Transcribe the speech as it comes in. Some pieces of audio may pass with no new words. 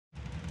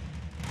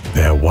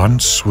There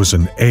once was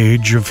an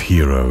age of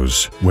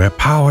heroes, where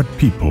powered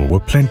people were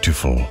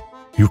plentiful.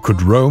 You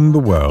could roam the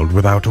world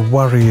without a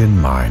worry in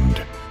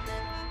mind.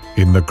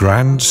 In the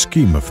grand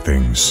scheme of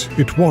things,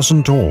 it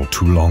wasn't all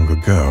too long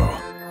ago.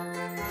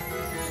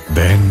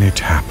 Then it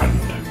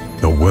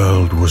happened. The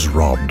world was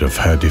robbed of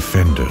her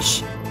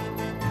defenders.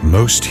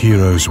 Most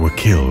heroes were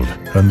killed,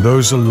 and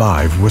those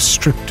alive were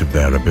stripped of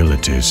their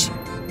abilities.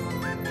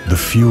 The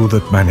few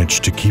that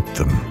managed to keep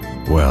them,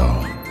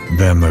 well,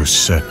 they're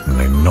most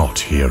certainly not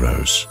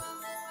heroes.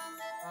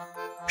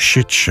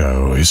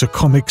 Shitshow is a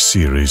comic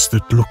series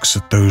that looks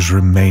at those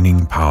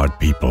remaining powered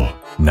people,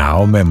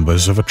 now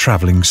members of a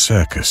traveling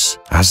circus,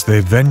 as they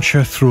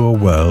venture through a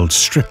world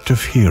stripped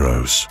of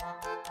heroes.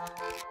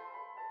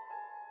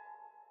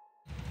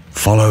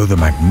 Follow the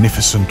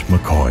magnificent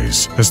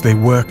McCoys as they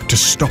work to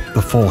stop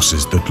the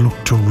forces that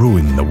look to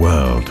ruin the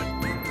world.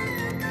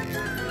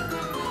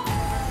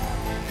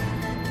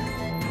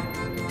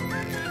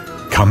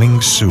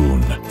 Coming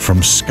soon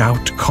from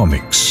Scout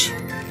Comics.